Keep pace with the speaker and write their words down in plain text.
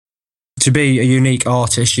to be a unique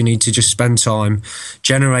artist, you need to just spend time,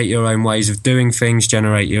 generate your own ways of doing things,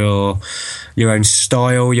 generate your own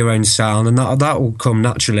style, your own sound, and that will come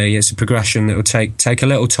naturally. It's a progression that will take a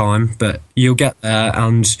little time, but you'll get there.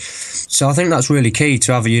 And so I think that's really key,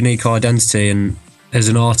 to have a unique identity and as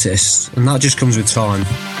an artist, and that just comes with time.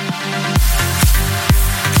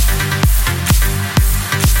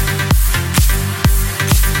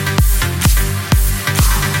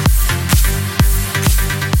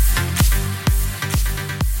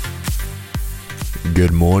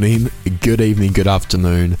 Good morning, good evening, good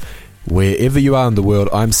afternoon. Wherever you are in the world,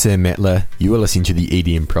 I'm Sam Matler. You are listening to the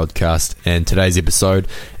EDM podcast, and today's episode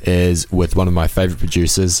is with one of my favourite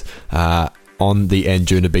producers on the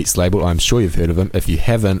Anjuna Beats label. I'm sure you've heard of him. If you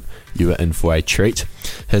haven't, you are in for a treat.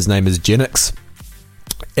 His name is Genix,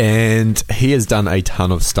 and he has done a ton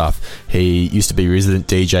of stuff. He used to be resident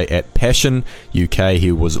DJ at Passion UK. He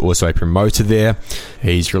was also a promoter there.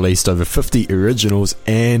 He's released over 50 originals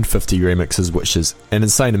and 50 remixes, which is an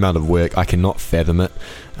insane amount of work. I cannot fathom it.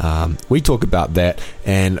 We talk about that,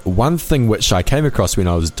 and one thing which I came across when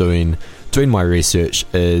I was doing my research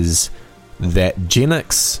is that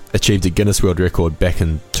Genix achieved a Guinness World Record back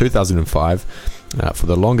in 2005 for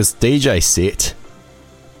the longest DJ set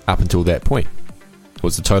up until that point. It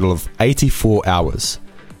was a total of 84 hours.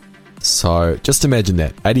 So just imagine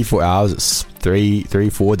that, 84 hours, it's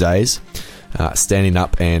 4 days standing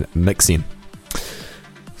up and mixing.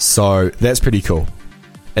 So that's pretty cool.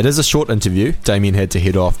 It is a short interview. Damien had to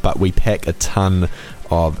head off, but we pack a ton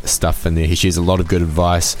of stuff in there. He shares a lot of good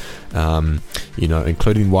advice,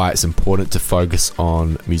 including why it's important to focus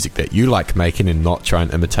on music that you like making and not try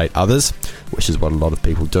and imitate others, which is what a lot of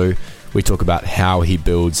people do. We talk about how he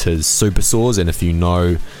builds his super saws, and if you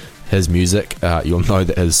know his music, you'll know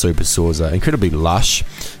that his super saws are incredibly lush,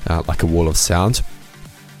 like a wall of sound.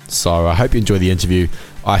 So I hope you enjoy the interview.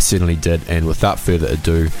 I certainly did, and without further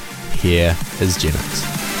ado, here is Genix.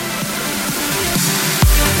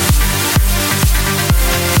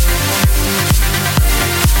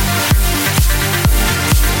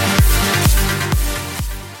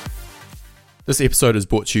 This episode is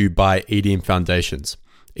brought to you by EDM Foundations.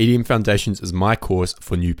 EDM Foundations is my course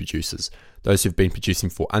for new producers, those who've been producing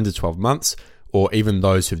for under 12 months, or even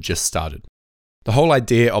those who've just started. The whole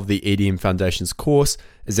idea of the EDM Foundations course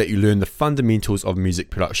is that you learn the fundamentals of music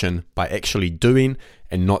production by actually doing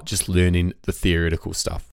and not just learning the theoretical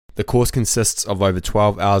stuff. The course consists of over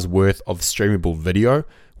 12 hours worth of streamable video,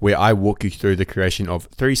 where I walk you through the creation of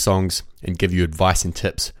 3 songs and give you advice and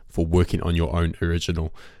tips for working on your own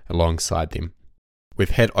original alongside them. We've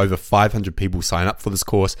had over 500 people sign up for this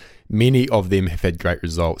course. Many of them have had great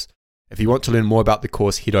results. If you want to learn more about the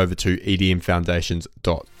course, head over to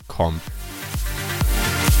edmfoundations.com.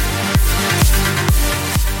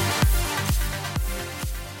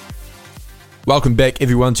 Welcome back,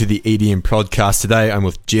 everyone, to the EDM podcast. Today I'm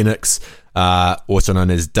with Genix, also known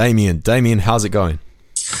as Damien. Damien, how's it going?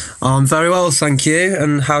 I'm very well, thank you.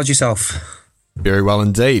 And how's yourself? Very well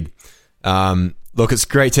indeed. Look, it's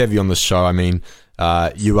great to have you on the show. I mean,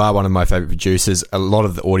 you are one of my favorite producers. A lot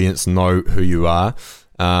of the audience know who you are.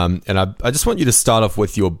 And I just want you to start off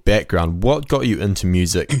with your background. What got you into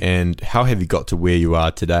music, and how have you got to where you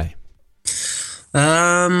are today?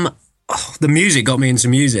 The music got me into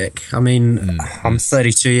music. I mean, I'm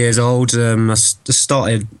 32 years old. I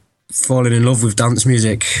started falling in love with dance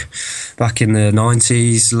music back in the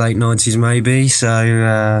 90s, late 90s maybe.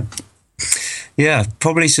 So, yeah,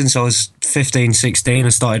 probably since I was 15, 16, I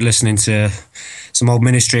started listening to some old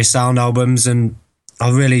Ministry of Sound albums, and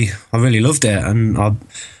I really loved it. And I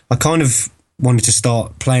kind of wanted to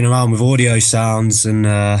start playing around with audio sounds, and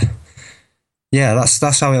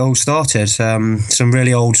that's how it all started. Some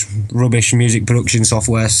really old rubbish music production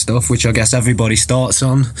software stuff, which I guess everybody starts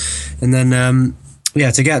on, and then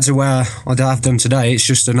to get to where I've done today, it's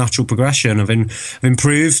just a natural progression. I've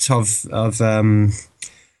improved.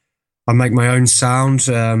 I make my own sound.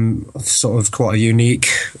 Sort of quite a unique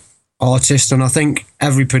artist, and I think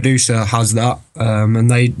every producer has that, and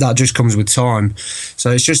that just comes with time. So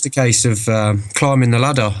it's just a case of climbing the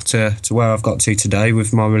ladder to where I've got to today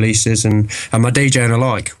with my releases and my DJing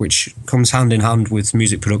alike, which comes hand in hand with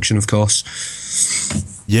music production, of course.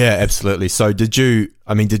 Yeah, absolutely. So did you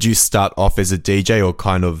start off as a DJ, or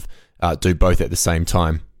kind of do both at the same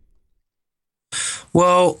time?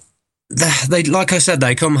 Well, they like I said,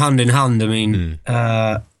 they come hand in hand. I mean,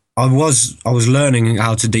 I was learning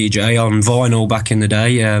how to DJ on vinyl back in the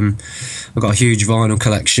day. I've got a huge vinyl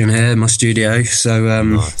collection here in my studio. So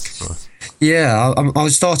nice. Yeah, I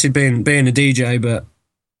started being a DJ, but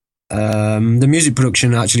the music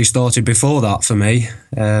production actually started before that for me,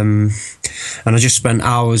 and I just spent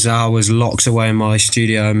hours locked away in my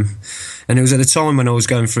studio, and it was at the time when I was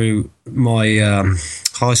going through my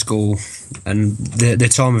high school and the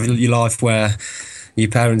time of your life where your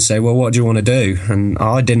parents say, well, what do you want to do? And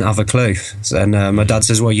I didn't have a clue. And my dad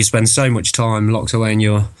says, well, you spend so much time locked away in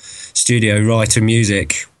your studio writing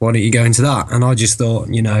music, why don't you go into that? And I just thought,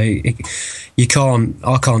 I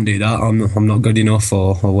can't do that, I'm not good enough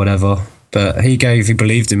or whatever. But he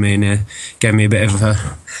believed in me, and gave me a bit of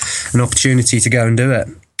an opportunity to go and do it.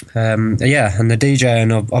 And the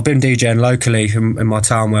DJing, I've been DJing locally in my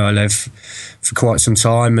town where I live for quite some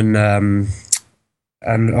time, and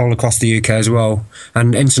all across the UK as well,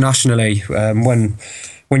 and internationally.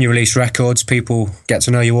 When you release records, people get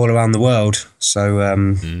to know you all around the world. So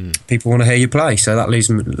people want to hear you play. So that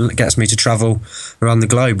gets me to travel around the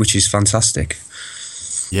globe, which is fantastic.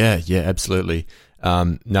 Yeah, absolutely.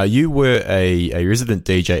 Now, you were a resident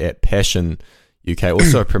DJ at Passion UK,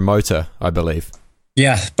 also a promoter, I believe.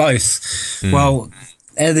 Yeah, both. Well,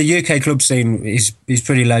 the UK club scene is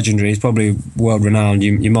pretty legendary. It's probably world renowned.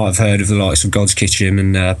 You might have heard of the likes of God's Kitchen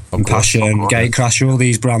and Passion, Gatecrasher, all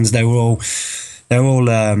these brands. They're all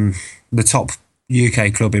the top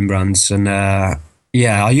UK clubbing brands. And I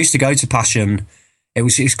used to go to Passion. It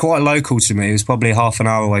was quite local to me. It was probably half an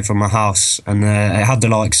hour away from my house, and it had the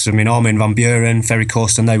likes. Armin van Buuren, Ferry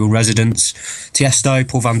Corsten, they were residents. Tiesto,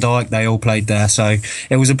 Paul van Dyk, they all played there. So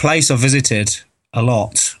it was a place I visited a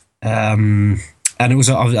lot, and it was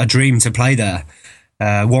a dream to play there.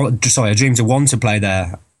 A dream to want to play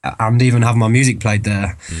there, and even have my music played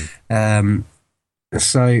there.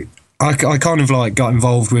 So I kind of got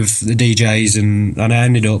involved with the DJs, and I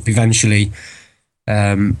ended up eventually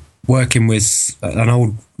working with an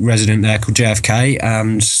old resident there called JFK,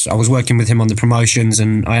 and I was working with him on the promotions,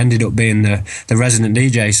 and I ended up being the resident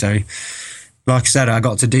DJ. So like I said, I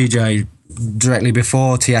got to DJ directly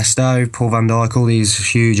before Tiesto, Paul van Dyk, all these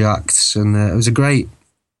huge acts, and it was a great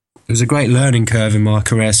learning curve in my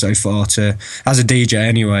career so far, as a DJ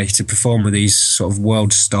anyway, to perform with these sort of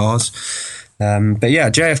world stars.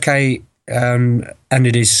 JFK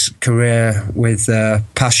ended his career with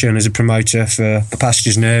Passion as a promoter for The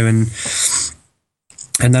Pastures New,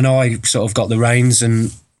 and then I sort of got the reins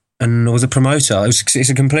and was a promoter. It's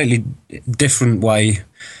a completely different way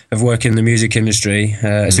of working in the music industry.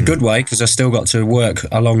 It's a good way, because I still got to work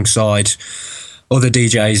alongside other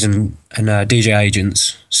DJs and DJ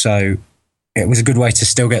agents. So it was a good way to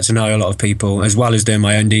still get to know a lot of people, as well as doing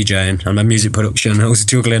my own DJing and my music production. I was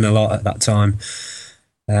juggling a lot at that time.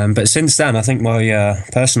 But since then, I think my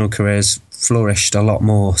personal career's flourished a lot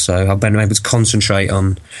more. So I've been able to concentrate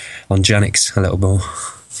on Genix a little more.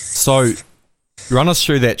 So run us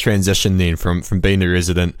through that transition then from being a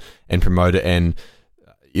resident and promoter, and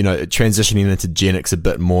transitioning into Genix a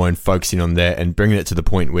bit more and focusing on that and bringing it to the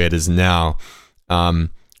point where it is now.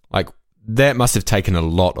 That must have taken a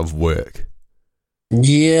lot of work.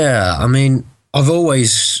 Yeah, I've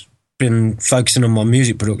always been focusing on my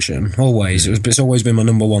music production. Always, it's always been my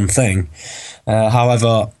number one thing.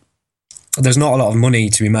 However, there's not a lot of money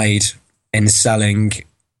to be made in selling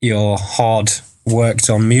your hard worked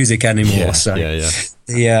on music anymore.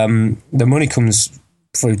 The money comes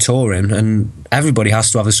through touring, and everybody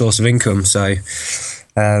has to have a source of income. So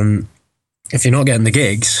if you're not getting the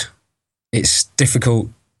gigs, it's difficult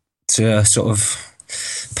to sort of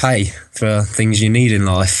pay for things you need in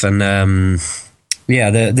life. And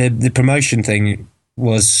the promotion thing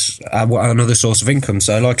was another source of income.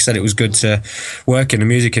 So like I said, it was good to work in the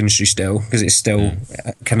music industry still, because it's still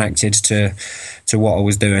connected to what I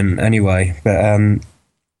was doing anyway. But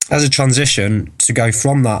as a transition to go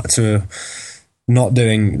from that to not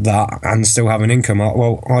doing that and still having income, I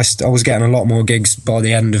was getting a lot more gigs by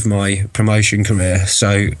the end of my promotion career,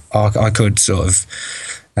 so I could sort of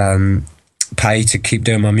pay to keep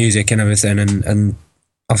doing my music and everything, and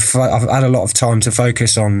I've had a lot of time to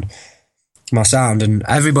focus on my sound. And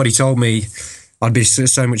everybody told me I'd be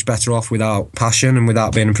so much better off without Passion and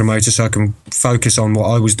without being a promoter, so I can focus on what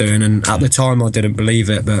I was doing. And at the time I didn't believe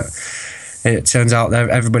it, but it turns out that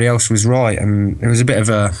everybody else was right, and it was a bit of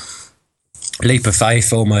a leap of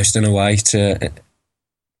faith almost, in a way, to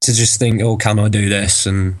just think, oh, can I do this?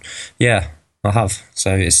 And yeah, I have.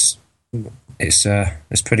 So it's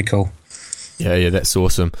pretty cool. Yeah, that's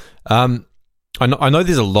awesome. I know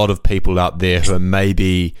there's a lot of people out there who are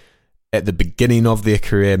maybe at the beginning of their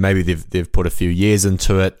career, maybe they've put a few years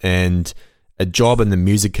into it, and a job in the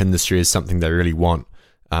music industry is something they really want,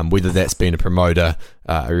 whether that's being a promoter,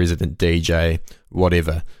 a resident DJ,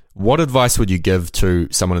 whatever. What advice would you give to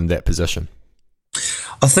someone in that position?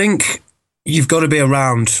 I think you've got to be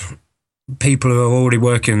around people who are already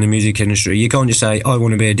working in the music industry. You can't just say, I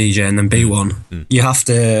want to be a DJ and then be one. You have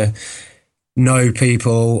to know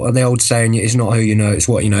people. The old saying, it's not who you know, it's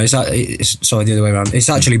what you know. Sorry, the other way around. It's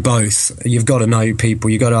actually both. You've got to know people.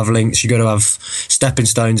 You've got to have links. You've got to have stepping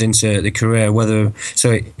stones into the career,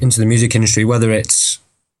 into the music industry, whether it's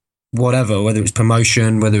whatever, whether it's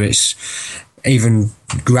promotion, whether it's even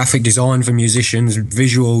graphic design for musicians,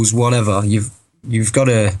 visuals, whatever. You've got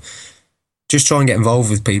to just try and get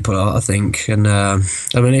involved with people, I think. And I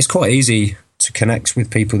mean, it's quite easy to connect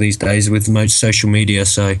with people these days with most social media,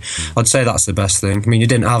 so I'd say that's the best thing. I mean, you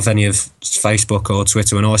didn't have any of Facebook or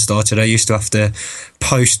Twitter when I started. I used to have to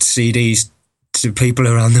post CDs to people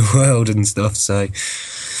around the world and stuff, so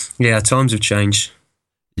yeah, times have changed.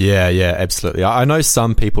 Yeah, absolutely. I know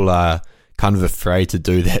some people are kind of afraid to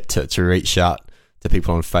do that, to reach out to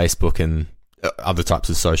people on Facebook and other types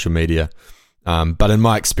of social media, but in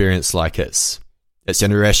my experience, like it's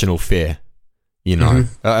an irrational fear. You know,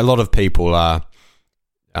 a lot of people are,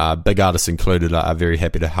 big artists included, are very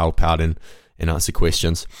happy to help out and answer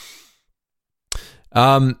questions.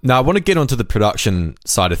 Now, I want to get onto the production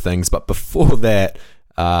side of things, but before that,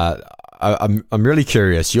 I'm really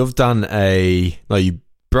curious. You've done you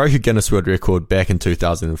broke a Guinness World Record back in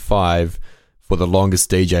 2005 for the longest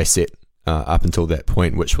DJ set up until that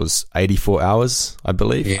point, which was 84 hours, I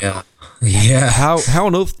believe. Yeah. How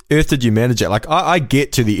on earth did you manage it? Like, I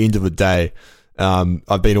get to the end of the day.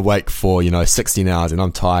 I've been awake for 16 hours and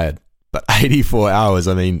I'm tired, but 84 hours,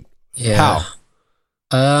 I mean, how?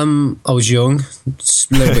 I was young, a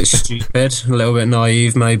little bit stupid, a little bit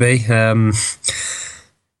naive maybe. It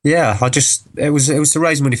was to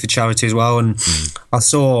raise money for charity as well, and I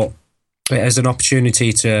saw it as an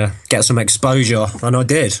opportunity to get some exposure, and I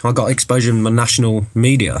did. I got exposure in the national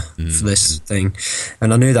media for this thing,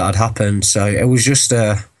 and I knew that had happened, so it was just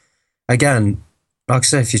again, like I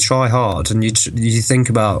said, if you try hard and you think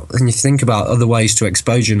about other ways to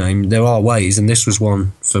expose your name, there are ways, and this was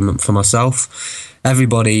one for myself.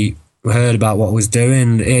 Everybody heard about what I was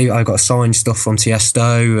doing. I got signed stuff from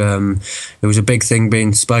Tiesto. It was a big thing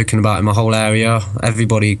being spoken about in my whole area.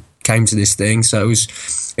 Everybody came to this thing, so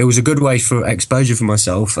it was a good way for exposure for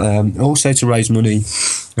myself, also to raise money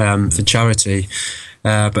for charity.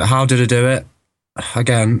 But how did I do it?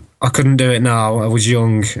 Again, I couldn't do it now. I was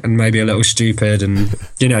young and maybe a little stupid, and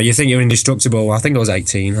you think you're indestructible. I think I was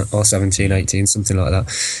 18 or 17, 18, something like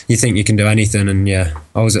that. You think you can do anything, and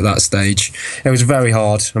I was at that stage. It was very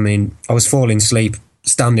hard. I mean, I was falling asleep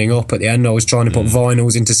standing up at the end. I was trying to put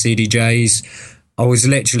vinyls into CDJs. I was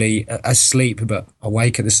literally asleep but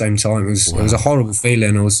awake at the same time. It was a horrible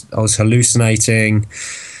feeling. I was hallucinating.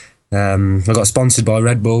 I got sponsored by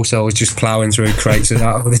Red Bull, so I was just ploughing through crates of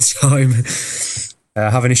that all the time.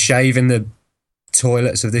 Having a shave in the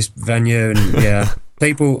toilets of this venue, and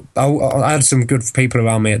people. I had some good people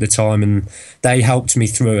around me at the time, and they helped me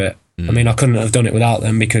through it. I mean, I couldn't have done it without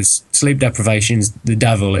them, because sleep deprivation's the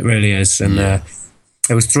devil. It really is, and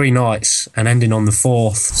it was 3 nights and ending on the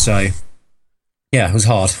 4th. So it was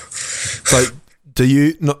hard. So do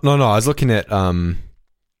you? No. I was looking at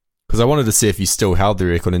because I wanted to see if you still held the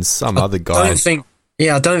record, and some other guys. I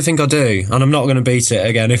don't think I do, and I'm not going to beat it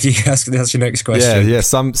again. If you ask, that's your next question. Yeah.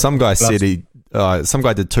 Some guy said some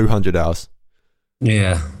guy did 200 hours.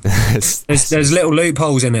 Yeah, there's little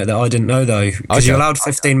loopholes in it that I didn't know though, because you're allowed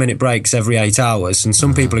 15-minute breaks every 8 hours, and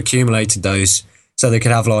some people accumulated those so they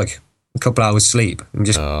could have like a couple hours sleep and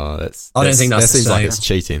just. I don't think that seems like it's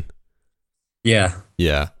cheating. Yeah.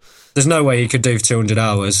 Yeah. There's no way you could do 200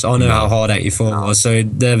 hours. I know how hard 84 was, so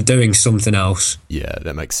they're doing something else. Yeah,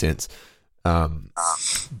 that makes sense.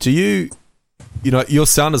 Do you your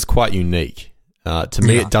sound is quite unique. To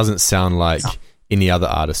me, it doesn't sound like any other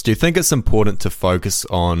artist. Do you think it's important to focus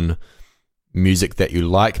on music that you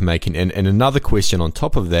like making? And another question on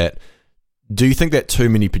top of that, do you think that too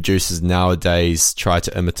many producers nowadays try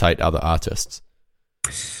to imitate other artists?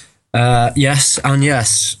 Yes and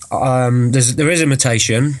yes. There is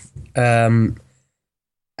imitation. There's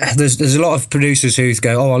a lot of producers who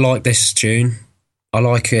go, I like this tune, I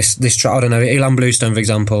like this track, I don't know, Ilan Bluestone for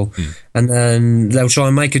example, and then they'll try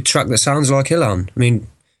and make a track that sounds like Ilan. I mean,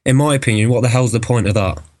 in my opinion, what the hell's the point of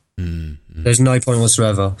that? There's no point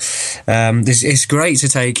whatsoever. It's great to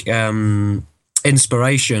take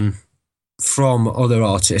inspiration from other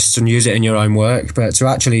artists and use it in your own work, but to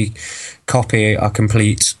actually copy a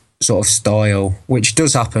complete sort of style, which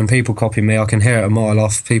does happen. People copy me, I can hear it a mile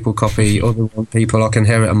off. People copy other people, I can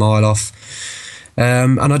hear it a mile off.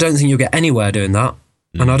 And I don't think you'll get anywhere doing that.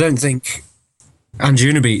 And I don't think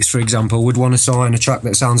Anjunabeats, for example, would want to sign a track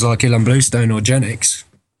that sounds like Ilan Bluestone or Genix,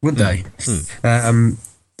 would they?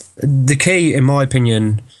 The key, in my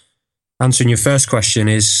opinion, answering your first question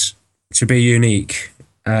is to be unique.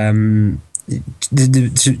 To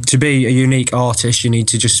be a unique artist, you need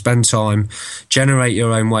to just spend time, generate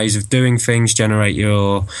your own ways of doing things, generate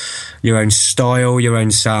your own style, your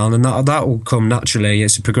own sound, and that will come naturally.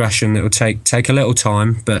 It's a progression that will take a little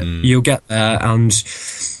time, but you'll get there. And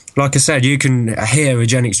like I said, you can hear a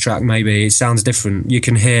Genix track, maybe it sounds different. You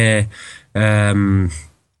can hear if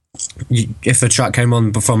a track came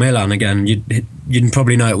on from Ilan again, you'd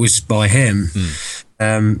probably know it was by him.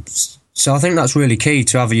 So I think that's really key,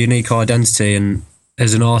 to have a unique identity and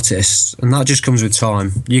as an artist, and that just comes with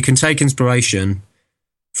time. You can take inspiration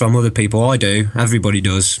from other people. I do, everybody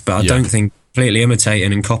does, but I don't think completely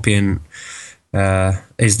imitating and copying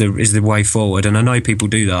is the way forward. And I know people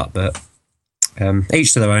do that, but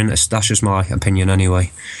each to their own. That's just my opinion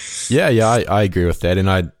anyway. Yeah, I agree with that, and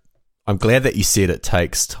I'm glad that you said it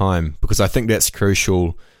takes time, because I think that's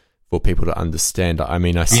crucial for people to understand. I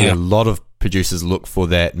mean, I see a lot of producers look for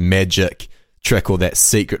that magic trick or that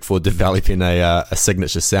secret for developing a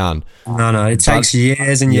signature sound. No, it takes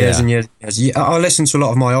years and years and years. I listen to a lot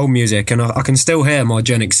of my old music, and I can still hear my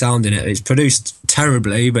Genix sound in it. It's produced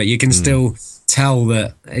terribly, but you can still tell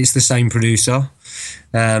that it's the same producer.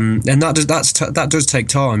 And that does take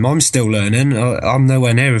time. I'm still learning. I'm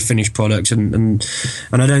nowhere near a finished product, and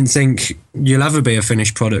I don't think you'll ever be a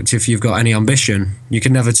finished product if you've got any ambition. You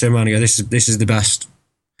can never turn around and go, this is the best.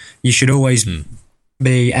 You should always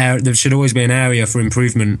there should always be an area for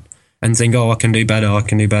improvement, and think, I can do better.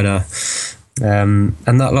 And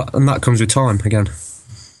that comes with time again.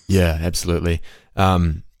 Yeah, absolutely.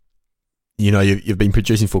 You've been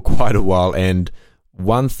producing for quite a while, and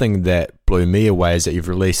one thing that blew me away is that you've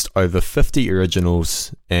released over 50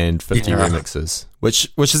 originals and 50 remixes, which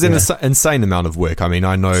is an insane amount of work. I mean,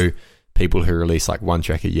 I know people who release like one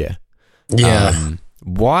track a year. Yeah.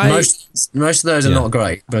 Why? Most of those are not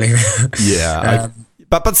great, believe it. Yeah.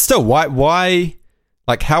 But still, why?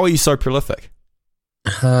 Like, how are you so prolific?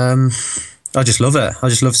 I just love it. I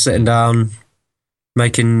just love sitting down,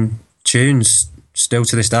 making tunes still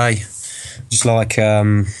to this day. Just like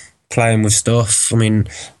playing with stuff. I mean,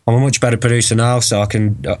 I'm a much better producer now, so I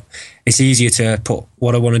can. It's easier to put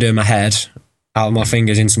what I want to do in my head out of my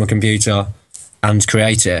fingers into my computer and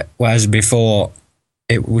create it. Whereas before,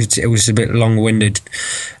 it was a bit long-winded.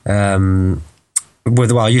 I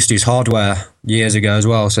used to use hardware years ago as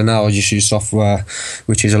well, so now I just use software,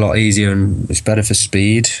 which is a lot easier and it's better for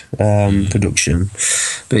speed production.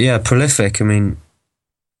 But yeah, prolific. I mean,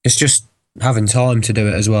 it's just having time to do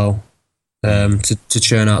it as well. To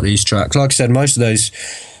churn out these tracks. Like I said, most of those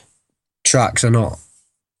tracks are not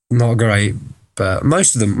great, but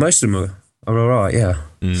most of them are all right. Yeah.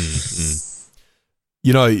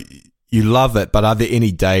 You love it, but are there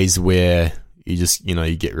any days where you just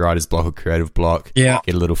you get writer's block or creative block? Yeah.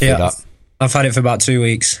 Get a little fed up. I've had it for about 2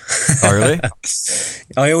 weeks. Oh really?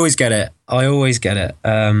 I always get it.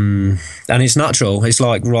 And it's natural. It's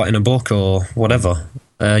like writing a book or whatever.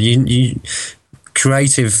 You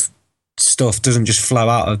creative stuff doesn't just flow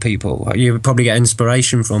out of people. You probably get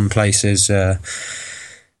inspiration from places,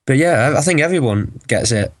 but yeah, I think everyone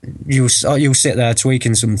gets it. You'll sit there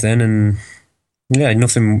tweaking something, and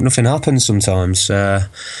nothing happens sometimes. I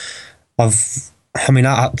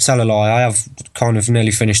tell a lie, I have kind of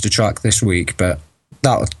nearly finished a track this week, but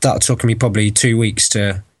that took me probably 2 weeks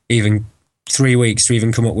to even 3 weeks to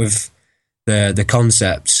even come up with the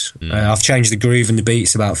concept. I've changed the groove and the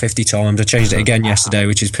beats about 50 times. I changed it again yesterday,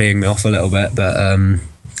 which is peeing me off a little bit, but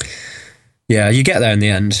you get there in the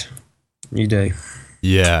end. You do.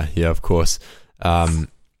 Yeah, of course.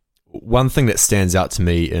 One thing that stands out to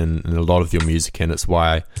me in a lot of your music, and it's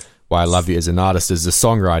why I love you as an artist, is the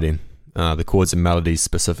songwriting, the chords and melodies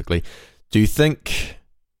specifically. Do you think,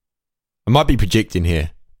 I might be projecting here,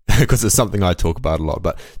 because it's something I talk about a lot,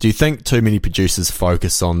 but do you think too many producers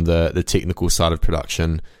focus on the technical side of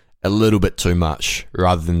production a little bit too much,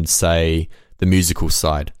 rather than, say, the musical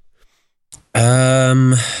side?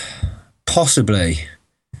 Possibly.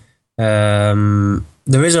 There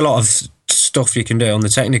is a lot of stuff you can do on the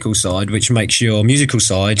technical side which makes your musical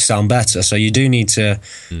side sound better, so you do need to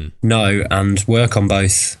know and work on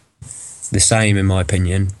both the same, in my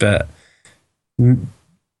opinion. But the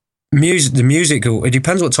musical, it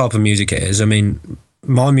depends what type of music it is. I mean,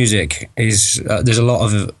 my music is there's a lot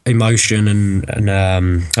of emotion and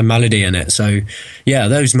a melody in it, so yeah,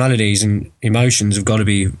 those melodies and emotions have got to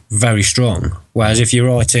be very strong. Whereas if you're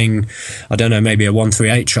writing, I don't know, maybe a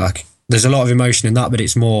 138 track, there's a lot of emotion in that, but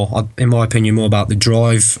it's more, in my opinion, more about the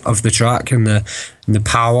drive of the track and the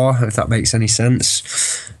power, if that makes any sense.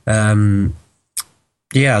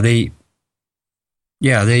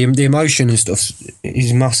 Yeah, the emotion and stuff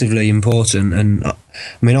is massively important, and I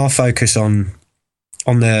mean I focus on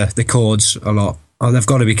the chords a lot. Oh, they've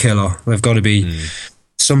got to be killer. They've got to be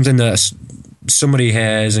something that somebody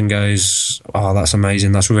hears and goes, "Oh, that's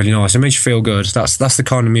amazing. That's really nice." It makes you feel good. That's the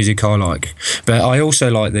kind of music I like. But I also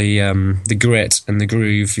like the grit and the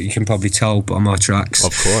groove. You can probably tell by my tracks.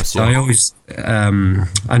 Of course, yeah. I always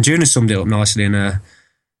and Juna summed it up nicely in a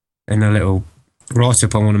little write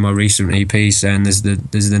up on one of my recent EPs, saying there's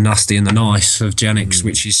the nasty and the nice of Genix,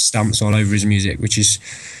 which is stamps all over his music, which is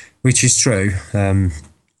true.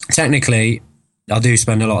 Technically, I do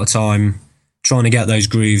spend a lot of time trying to get those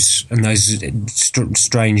grooves and those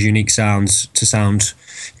strange, unique sounds to sound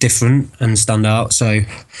different and stand out. So,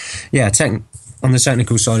 yeah, on the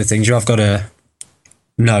technical side of things, you have got to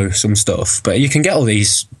know some stuff, but you can get all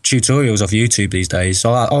these tutorials off YouTube these days.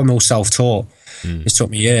 So I'm all self-taught. It's took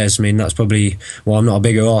me years. I mean, that's probably why I'm not a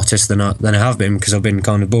bigger artist than I have been, because I've been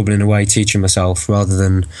kind of bubbling away teaching myself rather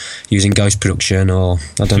than using ghost production or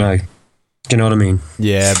I don't know. Do you know what I mean?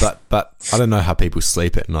 Yeah, but I don't know how people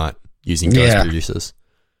sleep at night using ghost producers.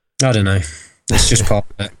 I don't know. It's just part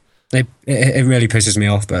of it. It really pisses me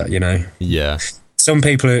off, but you know. Yeah. Some of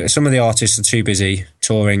the artists are too busy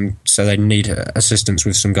touring, so they need assistance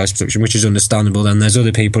with some ghost production, which is understandable. Then there's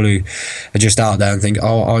other people who are just out there and think,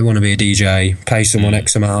 "Oh, I want to be a DJ." Pay someone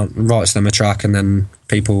X amount, writes them a track, and then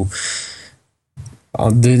people.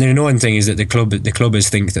 The annoying thing is that the clubbers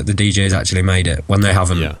think that the DJs actually made it when they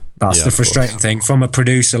haven't. Yeah. That's the frustrating thing from a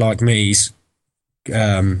producer like me's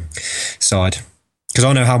side, because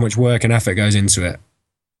I know how much work and effort goes into it,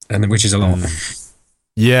 and which is a lot.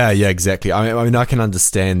 Yeah, exactly. I mean, I can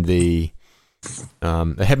understand it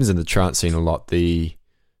happens in the trance scene a lot.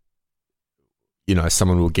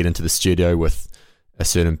 Someone will get into the studio with a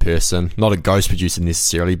certain person, not a ghost producer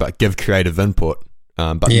necessarily, but give creative input,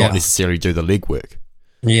 but not necessarily do the legwork.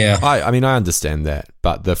 Yeah. I mean, I understand that,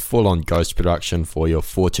 but the full-on ghost production for your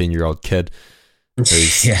 14-year-old kid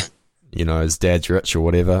who's, his dad's rich or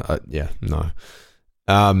whatever, no.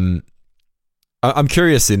 I'm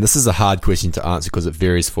curious then, this is a hard question to answer because it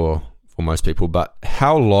varies for most people, but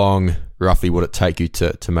how long roughly would it take you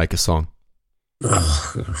to make a song?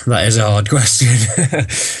 Oh, that is a hard question.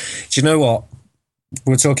 Do you know what?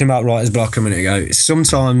 We were talking about writer's block a minute ago.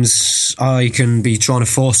 Sometimes I can be trying to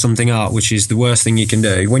force something out, which is the worst thing you can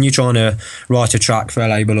do. When you're trying to write a track for a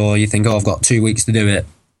label, or you think, I've got 2 weeks to do it,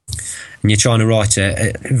 and you're trying to write it,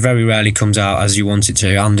 it very rarely comes out as you want it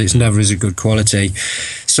to, and it's never as a good quality.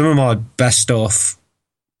 Some of my best stuff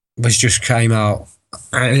just came out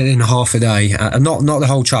in half a day, not the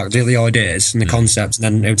whole track, the ideas and the concepts, and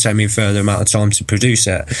then it would take me a further amount of time to produce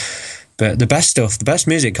it. But the best stuff, the best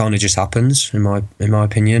music, kind of just happens, in my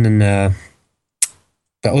opinion. And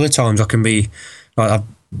but other times I can be like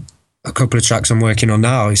a couple of tracks I'm working on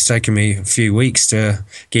now. It's taken me a few weeks to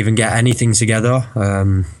even get anything together.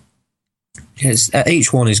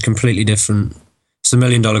 Each one is completely different. It's $1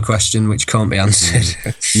 million question which can't be answered.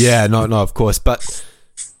 Yeah, no, of course. But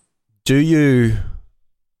do you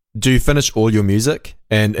finish all your music?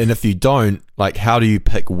 And if you don't, like, how do you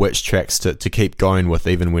pick which tracks to keep going with,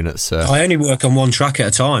 even when it's... I only work on one track at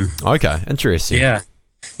a time. Okay, interesting. Yeah.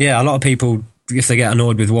 A lot of people, if they get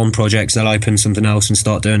annoyed with one project, they'll open something else and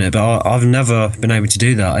start doing it. But I've never been able to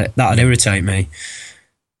do that. That'd irritate me.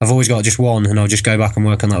 I've always got just one, and I'll just go back and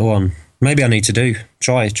work on that one. Maybe I need to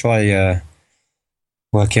try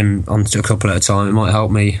working on a couple at a time. It might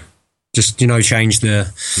help me just, change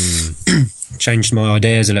change my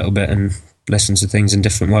ideas a little bit and listen to things in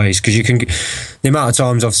different ways. Because the amount of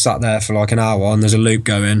times I've sat there for like an hour and there's a loop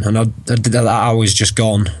going, and that hour's just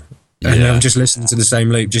gone. And I'm just listening to the same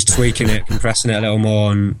loop, just tweaking it, compressing it a little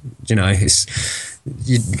more, and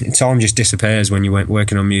time just disappears when you're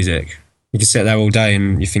working on music. You can sit there all day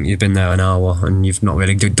and you think you've been there an hour and you've not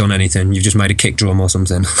really done anything. You've just made a kick drum or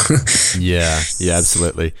something. Yeah,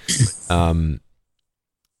 absolutely.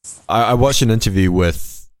 I watched an interview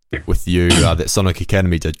with you that Sonic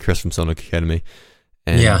Academy did, Chris from Sonic Academy,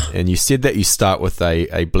 and you said that you start with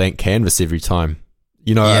a blank canvas every time.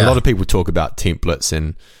 A lot of people talk about templates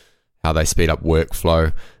and how they speed up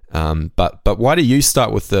workflow, but why do you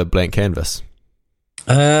start with the blank canvas?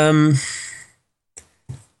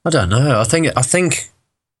 I don't know. I think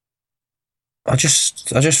I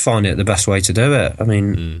just find it the best way to do it. I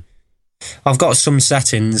mean, I've got some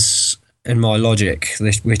settings in my Logic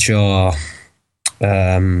which I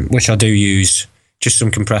do use, just some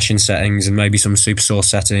compression settings and maybe some super source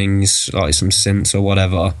settings, like some synths or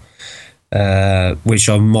whatever, which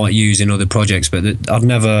I might use in other projects, but I'd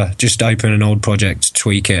never just open an old project,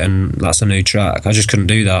 tweak it, and that's a new track. I just couldn't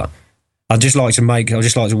do that. I just like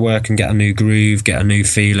to work and get a new groove, get a new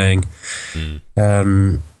feeling.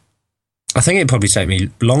 I think it'd probably take me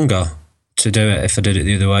longer to do it if I did it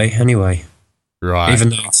the other way anyway. Right. Even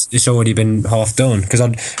though it's already been half done, because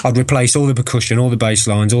I'd replace all the percussion, all the bass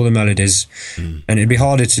lines, all the melodies, and it'd be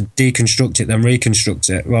harder to deconstruct it than reconstruct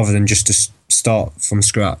it, rather than just to start from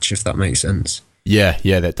scratch, if that makes sense. Yeah,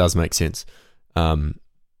 that does make sense. I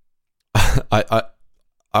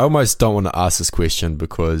almost don't want to ask this question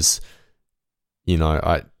because, it's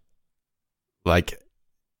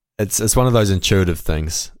one of those intuitive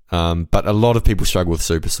things. But a lot of people struggle with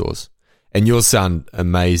super saws, and yours sound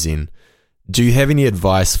amazing. Do you have any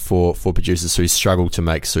advice for producers who struggle to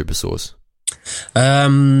make super saws?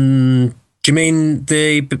 Do you mean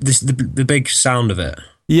the big sound of it?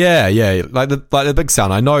 Yeah, like the big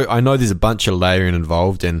sound. I know there's a bunch of layering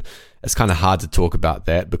involved, and it's kind of hard to talk about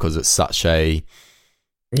that because it's such a,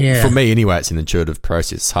 for me anyway, it's an intuitive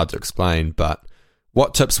process. It's hard to explain, but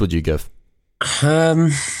what tips would you give?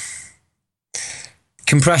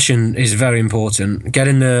 Compression is very important.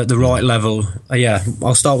 Getting the right level.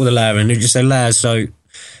 I'll start with the layering. You just say layers. So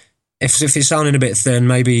if it's sounding a bit thin,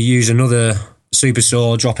 maybe use another super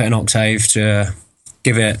saw, drop it an octave to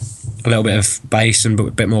give it a little bit of bass and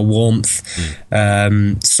a bit more warmth.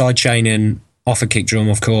 Side chaining off a kick drum,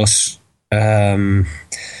 of course. So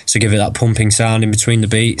give it that pumping sound in between the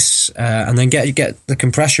beats, and then get the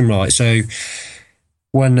compression right. So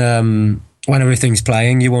when everything's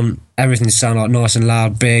playing, you want everything to sound like nice and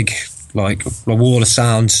loud, big, like a wall of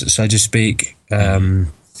sound, so to speak.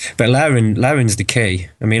 But layering's the key.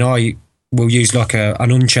 I mean, I will use like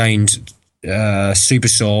an unchained super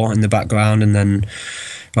saw in the background, and then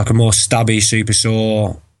like a more stabby super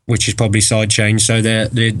saw, which is probably side chained. So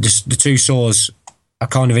the two saws are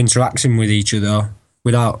kind of interacting with each other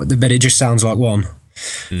but it just sounds like one.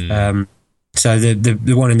 So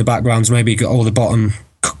the one in the background's maybe got all the bottom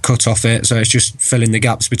cut off it, so it's just filling the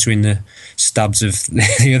gaps between the stabs of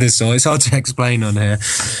the other saw. It's hard to explain on here.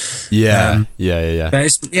 Yeah. But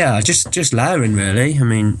it's, just layering really. I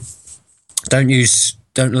mean, don't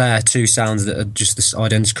layer two sounds that are just this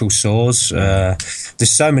identical saws.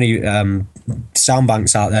 There's so many sound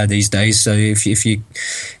banks out there these days, so if you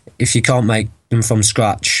can't make them from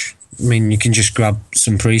scratch, I mean, you can just grab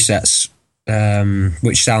some presets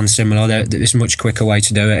which sound similar. There's a much quicker way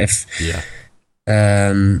to do it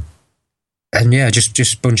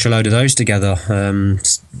just bunch a load of those together.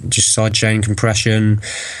 Just sidechain compression.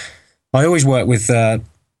 I always work with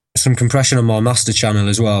some compression on my master channel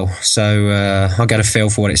as well, so I get a feel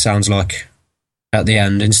for what it sounds like at the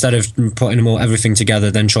end, instead of putting everything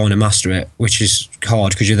together then trying to master it, which is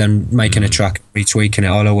hard because you're then making a track, retweaking it.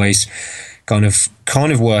 I'll always kind of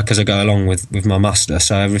work as I go along with my master,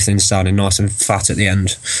 so everything's sounding nice and fat at the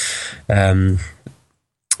end.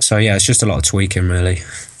 So yeah, it's just a lot of tweaking really.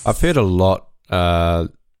 I've heard a lot. I've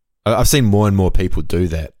seen more and more people do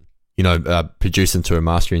that, produce into a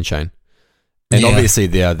mastering chain. And obviously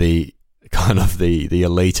they are the kind of the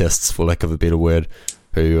elitists, for lack of a better word,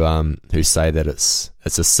 who say that it's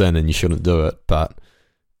a sin and you shouldn't do it. But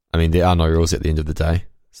I mean, there are no rules at the end of the day,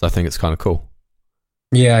 so I think it's kind of cool.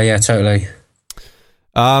 Yeah, totally.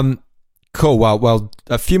 Cool. Well,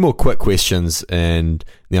 a few more quick questions, and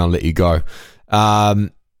then I'll let you go.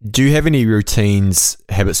 Do you have any routines,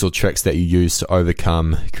 habits, or tricks that you use to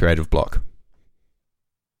overcome creative block?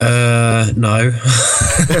 No.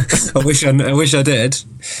 I wish I did.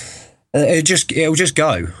 It'll just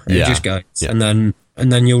go. It'll just go. Yeah.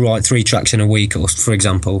 And then you'll write 3 tracks in a week, or for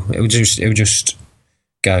example, it would just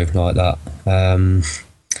go like that.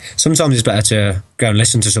 Sometimes it's better to go and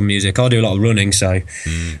listen to some music. I do a lot of running, so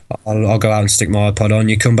I'll go out and stick my iPod on.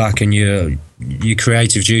 You come back and your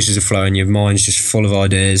creative juices are flowing. Your mind's just full of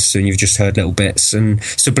ideas, and you've just heard little bits. And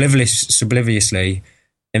subliviously,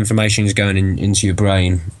 information is going into your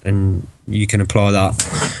brain, and you can apply that.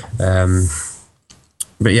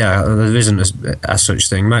 But yeah, there isn't a such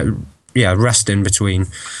thing. Yeah, resting between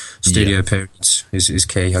studio periods is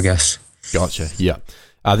key, I guess. Gotcha. Yeah.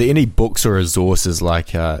 Are there any books or resources like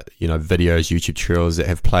videos, YouTube tutorials that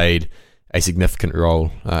have played a significant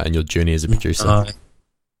role in your journey as a producer?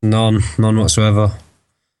 None whatsoever.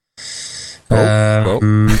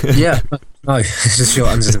 Yeah, no. It's a short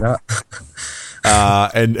answer to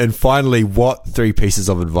that. And finally, what 3 pieces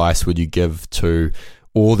of advice would you give to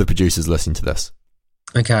all the producers listening to this?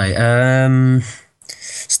 Okay,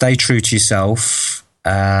 stay true to yourself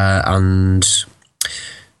and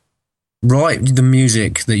write the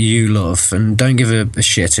music that you love, and don't give a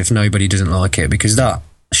shit if nobody doesn't like it, because that's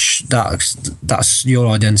your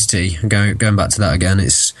identity. Going back to that again,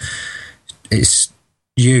 it's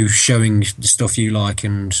you showing the stuff you like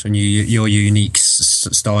and your unique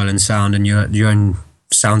style and sound and your own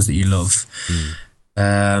sounds that you love.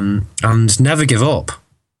 And never give up.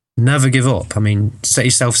 Never give up. I mean, set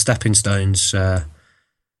yourself stepping stones.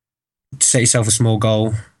 Set yourself a small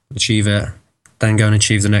goal, achieve it, then go and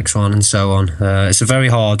achieve the next one, and so on. It's a very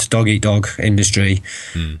hard dog-eat-dog industry.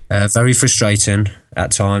 Very frustrating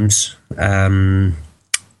at times.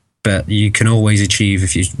 But you can always achieve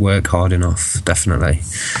if you work hard enough, definitely.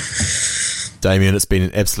 Damien, it's been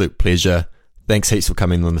an absolute pleasure. Thanks heaps for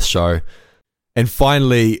coming on the show. And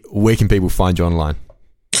finally, where can people find you online?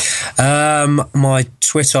 My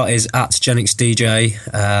Twitter is @GenixDJ.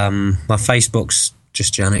 My Facebook's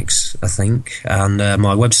just Genix, I think. And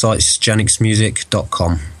my website's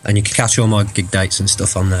genixmusic.com. And you can catch all my gig dates and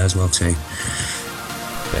stuff on there as well too.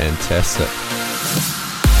 Fantastic.